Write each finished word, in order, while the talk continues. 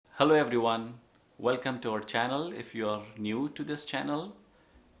Hello everyone, welcome to our channel if you are new to this channel,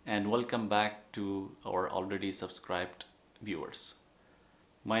 and welcome back to our already subscribed viewers.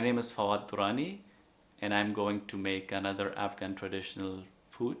 My name is Fawad Durrani and I'm going to make another Afghan traditional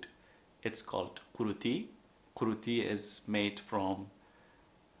food. It's called Qoroti. Qoroti is made from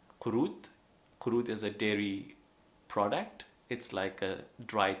Qorut. Qorut is a dairy product. It's like a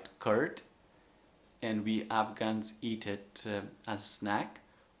dried curd, and we Afghans eat it as a snack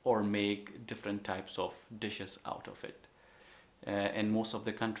or make different types of dishes out of it. In most of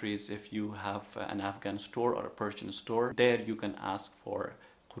the countries, if you have an Afghan store or a Persian store, there you can ask for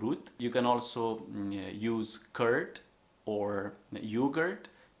Qorut. You can also use curd or yogurt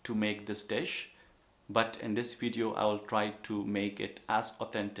to make this dish, but in this video I will try to make it as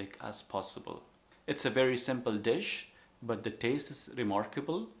authentic as possible. It's a very simple dish, but the taste is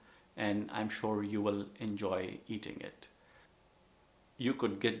remarkable and I'm sure you will enjoy eating it. You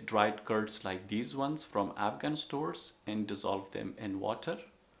could get dried curds like these ones from Afghan stores and dissolve them in water,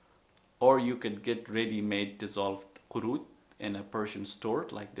 or you could get ready-made dissolved Qorut in a Persian store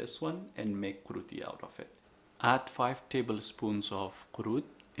like this one and make Qoroti out of it. Add 5 tablespoons of Qorut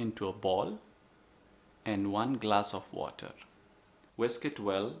into a bowl and 1 glass of water. Whisk it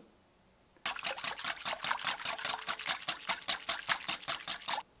well.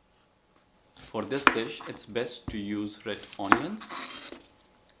 For this dish, it's best to use red onions.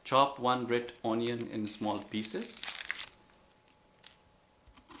 Chop 1 red onion in small pieces.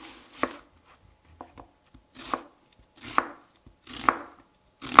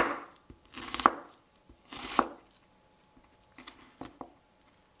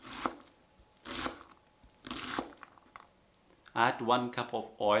 Add 1 cup of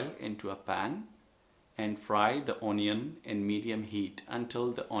oil into a pan and fry the onion in medium heat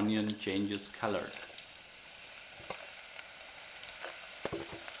until the onion changes color.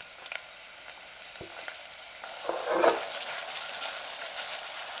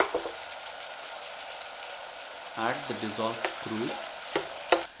 Add the dissolved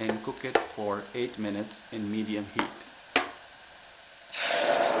Qorut and cook it for 8 minutes in medium heat.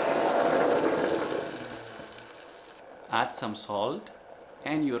 Add some salt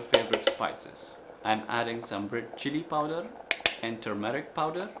and your favorite spices. I'm adding some red chili powder and turmeric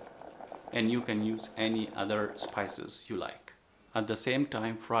powder, and you can use any other spices you like. At the same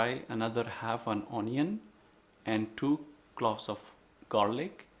time, fry another half an onion and 2 cloves of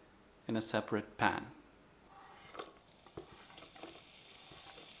garlic in a separate pan.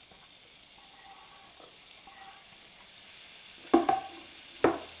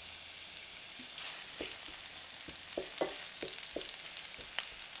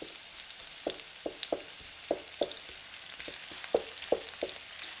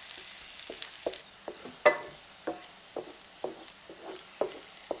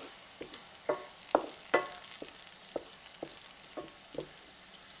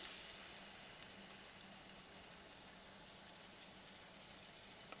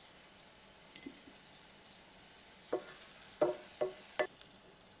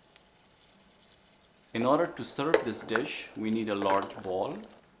 In order to serve this dish, we need a large bowl.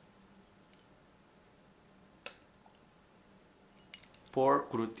 Pour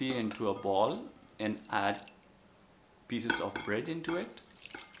Qoroti into a bowl and add pieces of bread into it.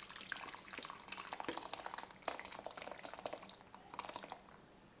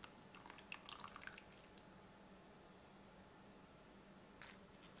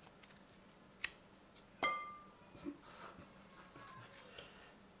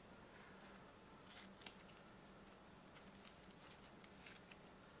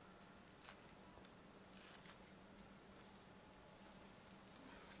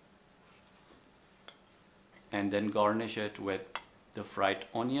 And then garnish it with the fried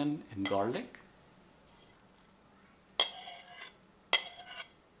onion and garlic.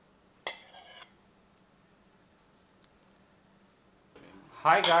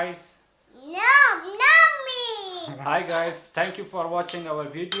 Hi guys. No, not me. Hi guys, thank you for watching our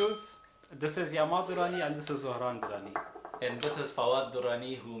videos. This is Yama Durrani and this is Zohran Durrani. And this is Fawad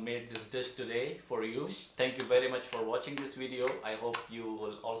Durrani who made this dish today for you. Thank you very much for watching this video. I hope you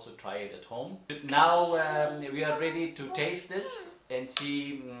will also try it at home. Now we are ready to taste this and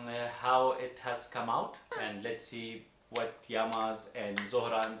see how it has come out. And let's see what Yama's and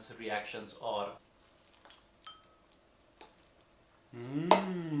Zohran's reactions are.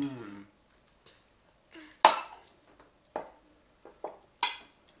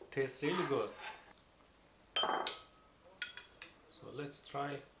 Tastes really good. So let's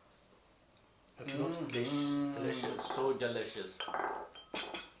try. It looks delicious. So delicious.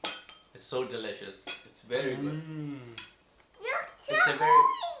 It's so delicious. It's very good. Look, It's a very,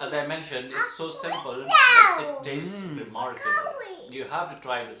 as I mentioned, it's so simple, but it tastes remarkable. You have to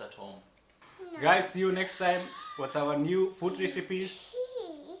try this at home. Guys, see you next time with our new food recipes,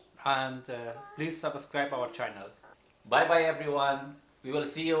 and please subscribe our channel. Bye bye everyone. We will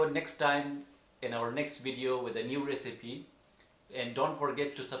see you next time in our next video with a new recipe. And don't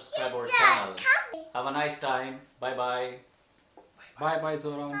forget to subscribe our channel. Have a nice time. Bye bye. Bye bye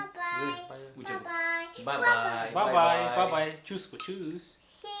Zoran. Bye bye. Bye Bye bye. bye. Bye bye. Bye bye. Tschüss. Tschüss.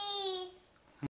 See